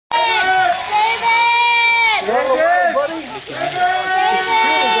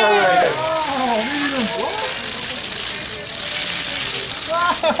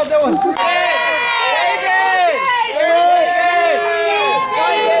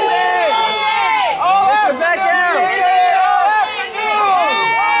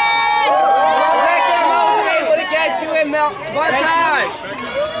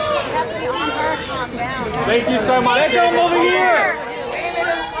Thank you so much. Beckham over here.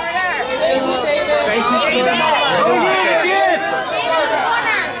 Thank you so much.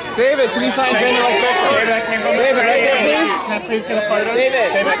 David, can you sign Brandon like Beckham? David, right there, please. Can I please get a photo?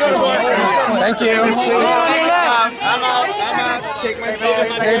 David. Thank you. I'm out. Take my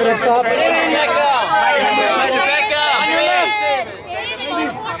phone. David, up top.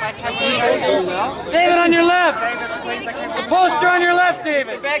 David, on your left. The poster on your left,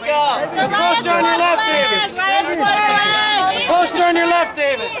 David. Back up. The poster on your left, David. The poster on your left,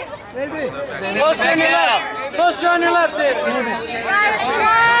 David. Poster on your left. Poster on your left, David.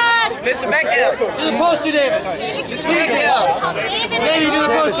 Mr. Beckham. Do the poster, David. Mr. Beckham. David, do the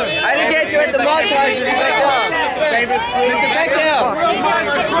poster. I didn't get you at the montage, Mr. Beckham. David. Mr. Beckham. Mr.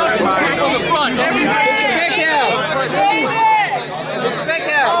 Beckham. Mr.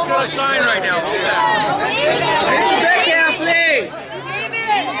 Beckham. Let's go sign right now. See that. Mr. Beckham, please.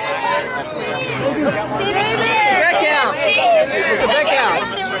 David. Beckham. Mr. Beckham.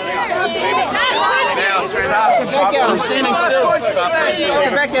 Now, straight up. Mr. Beckham, standing still. Mr.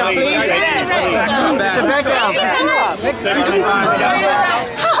 Beckham, please. Mr. Beckham.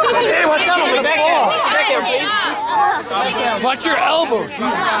 Hey, what's up? Mr. Beckham. Mr. Beckham, please. Watch your elbow.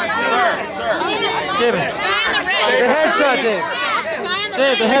 Sir. David. The headshot, Dave.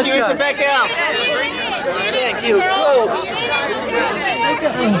 Dave, the headshot. Mr. Beckham. Thank you.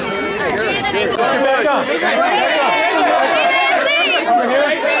 Mr. Beckham. Over here.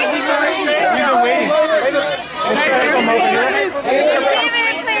 We've been waiting.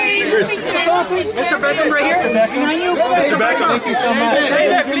 Mr. Beckham right here. Behind you. Mr. Beckham. Thank you so much.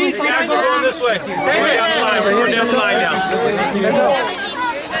 David, please. Guys, we're going this way. We're going down the line now.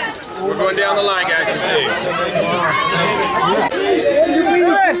 We're going down the line, guys.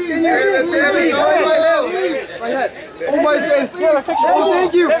 Oh my God! Oh,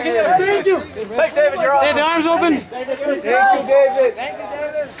 thank you! Thank you! Thanks, David. You're awesome. Hey, the arms open. Thank you, David. Thank you,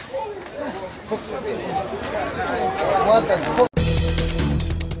 David. What the fuck?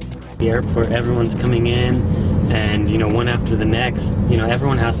 The airport, everyone's coming in, and you know, one after the next. You know,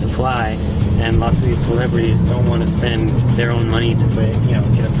 everyone has to fly, and lots of these celebrities don't want to spend their own money to,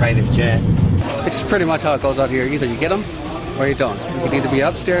 get a private jet. It's pretty much how it goes out here. Either you get them or you don't. You can either be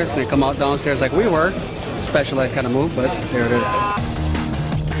upstairs and they come out downstairs like we were. Special that kind of move, but there it is.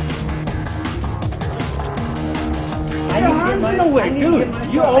 No way, dude.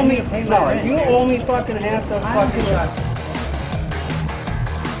 You owe me. No, you owe me fucking half the fucking shot.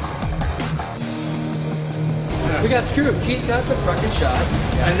 We got screwed. Keith got the fucking shot,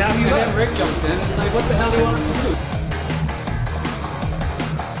 and now Rick jumps in. It's like, what the hell do you want us to do?